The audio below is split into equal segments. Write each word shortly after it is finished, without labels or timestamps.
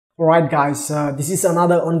Alright guys, this is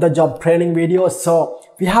another on-the-job training video. So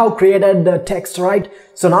we have created the text, right?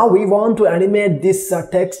 So now we want to animate this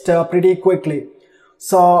text pretty quickly.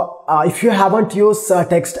 So if you haven't used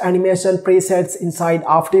text animation presets inside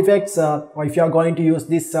After Effects, or if you are going to use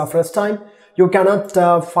this first time, you cannot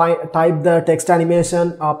type the text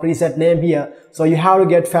animation preset name here. So you have to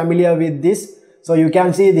get familiar with this. So you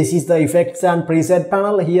can see this is the effects and preset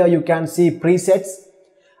panel. Here you can see presets.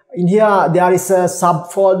 In here there is a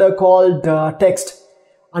subfolder called text.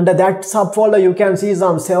 Under that subfolder you can see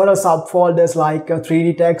several subfolders like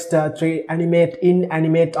 3D text, animate in,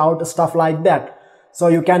 animate out, stuff like that. So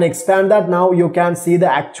you can expand that. Now you can see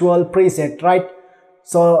the actual preset, right?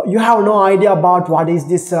 So you have no idea about what is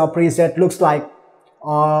this preset looks like.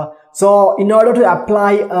 So in order to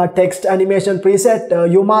apply a text animation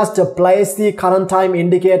preset, you must place the current time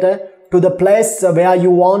indicator to the place where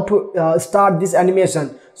you want to start this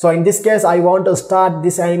animation. So in this case, I want to start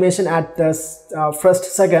this animation at the first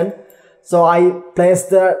second. So I place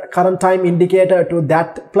the current time indicator to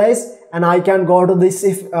that place, and I can go to this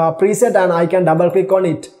preset and I can double click on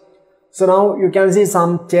it. So now you can see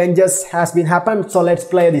some changes has been happened. So let's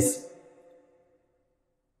play this.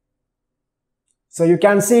 So you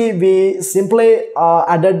can see we simply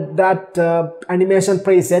added that animation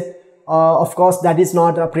preset. Of course, that is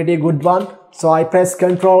not a pretty good one. So I press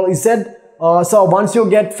Ctrl Z. So once you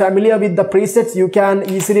get familiar with the presets, you can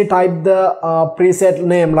easily type the preset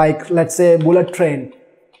name, like let's say bullet train.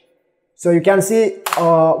 So you can see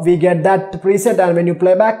we get that preset, and when you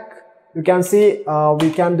play back, you can see we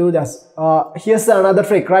can do this. Here's another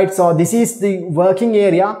trick, right? So this is the working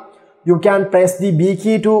area. You can press the B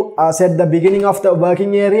key to set the beginning of the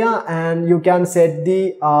working area, and you can set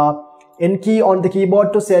the N key on the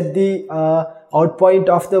keyboard to set the out point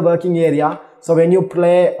of the working area. So when you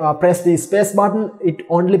press the space button, it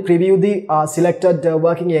only preview the selected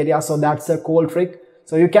working area. So that's a cool trick.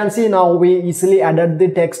 So you can see now we easily added the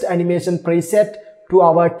text animation preset to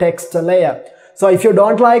our text layer. So if you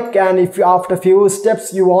don't like, and if you, after few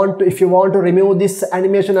steps if you want to remove this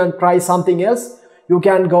animation and try something else, you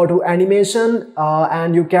can go to animation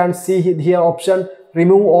and you can see here option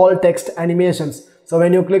remove all text animations. So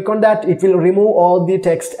when you click on that, it will remove all the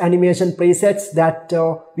text animation presets that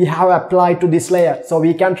we have applied to this layer. So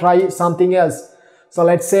we can try something else. So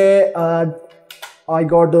let's say I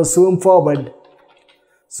go to zoom forward.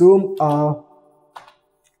 Zoom,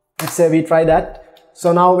 let's say we try that.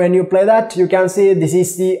 So now when you play that, you can see this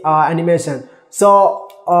is the animation. So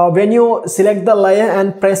when you select the layer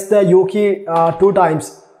and press the U key 2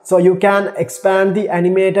 times, so you can expand the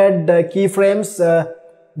animated keyframes.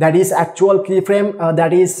 That is actual keyframe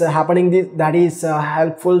that is happening this, that is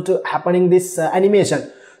helpful to happening this animation.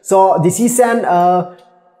 So this is an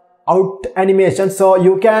out animation. So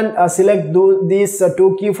you can select these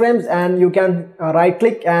 2 keyframes, and you can right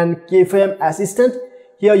click and keyframe assistant.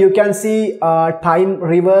 Here you can see time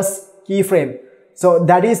reverse keyframe. So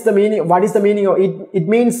that is the meaning. What is the meaning of it? It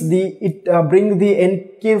means it bring the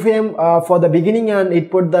end keyframe for the beginning, and it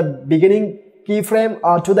put the beginning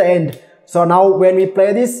keyframe to the end. So now when we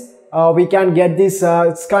play this, we can get this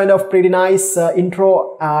it's kind of pretty nice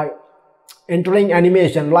intro entering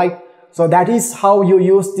animation, like. So that is how you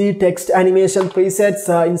use the text animation presets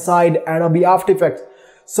inside Adobe After Effects.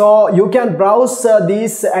 So you can browse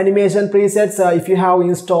these animation presets if you have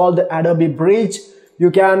installed Adobe Bridge.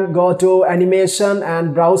 You can go to animation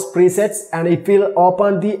and browse presets, and it will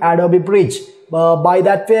open the Adobe Bridge. By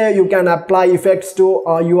that way, you can apply effects to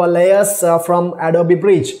your layers from Adobe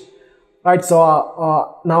Bridge. Right,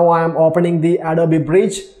 so now I am opening the Adobe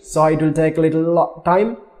Bridge, so it will take a little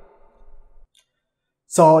time.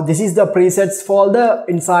 So this is the presets folder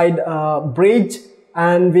inside Bridge,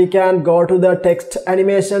 and we can go to the text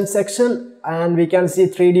animation section, and we can see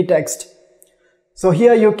 3D text. So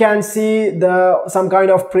here you can see some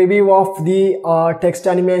kind of preview of the text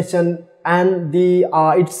animation and the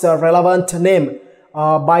its relevant name.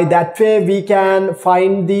 By that way we can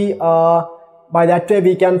find the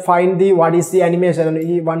what is the animation,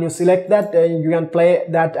 and when you select that, you can play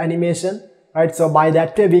that animation, right? So by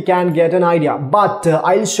that way we can get an idea. But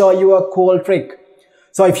I'll show you a cool trick.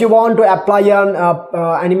 So if you want to apply an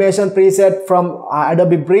animation preset from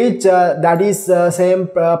Adobe Bridge, that is the same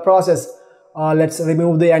process. Let's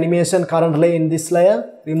remove the animation currently in this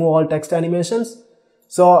layer. Remove all text animations.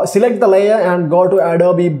 So select the layer and go to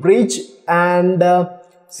Adobe Bridge, and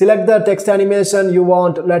select the text animation you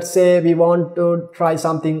want. Let's say we want to try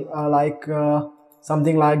something like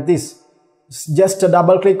this. Just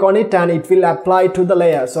double click on it, and it will apply to the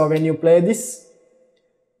layer. So when you play this,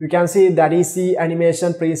 you can see that is the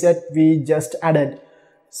animation preset we just added.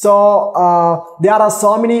 So there are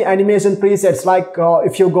so many animation presets. Like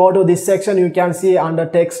if you go to this section, you can see under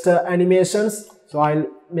text animations. So I'll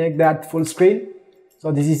make that full screen.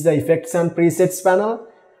 So this is the effects and presets panel.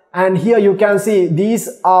 And here you can see these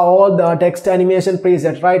are all the text animation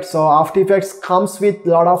presets, right? So After Effects comes with a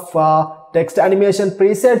lot of text animation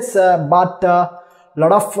presets, but a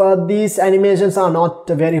lot of these animations are not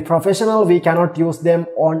very professional. We cannot use them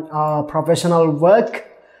on professional work.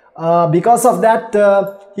 Because of that,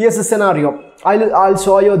 here's a scenario. I'll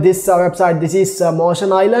show you this website. This is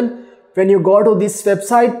Motion Island. When you go to this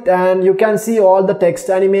website, and you can see all the text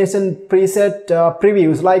animation preset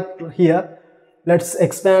previews, like here. Let's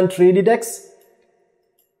expand 3D text.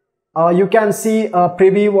 You can see a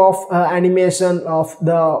preview of animation of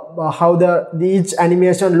the how each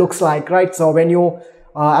animation looks like, right? So when you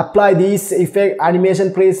apply these animation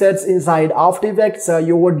presets inside After Effects,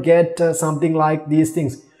 you would get something like these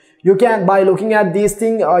things. You can, by looking at these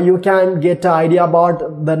things, you can get an idea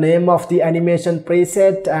about the name of the animation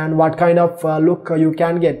preset and what kind of look you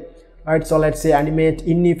can get, right? So let's say animate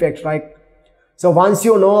in effect, right? So once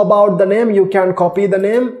you know about the name, you can copy the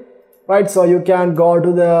name, right? So you can go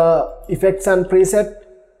to the effects and preset.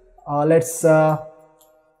 Let's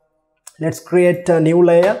create a new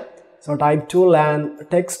layer. So type tool and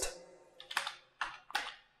text.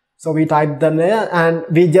 So we type the layer and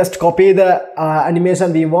we just copy the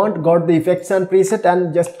animation we want, got the effects and preset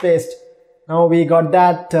and just paste. Now we got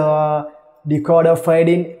that decoder fade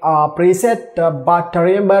in preset, but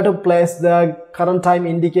remember to place the current time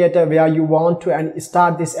indicator where you want to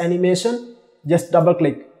start this animation. Just double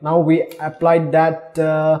click. Now we applied that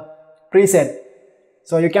preset.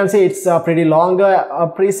 So you can see it's a pretty longer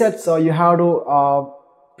preset, so you have to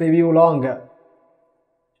preview longer.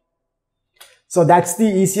 So that's the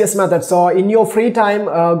easiest method. So in your free time,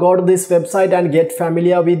 go to this website and get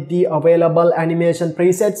familiar with the available animation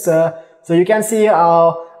presets. So you can see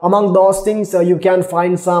among those things, you can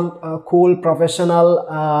find some cool professional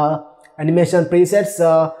animation presets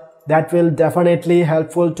that will definitely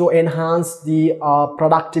helpful to enhance the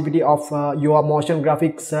productivity of your motion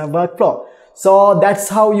graphics workflow. So that's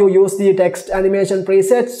how you use the text animation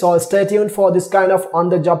presets. So stay tuned for this kind of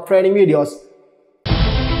on-the-job training videos.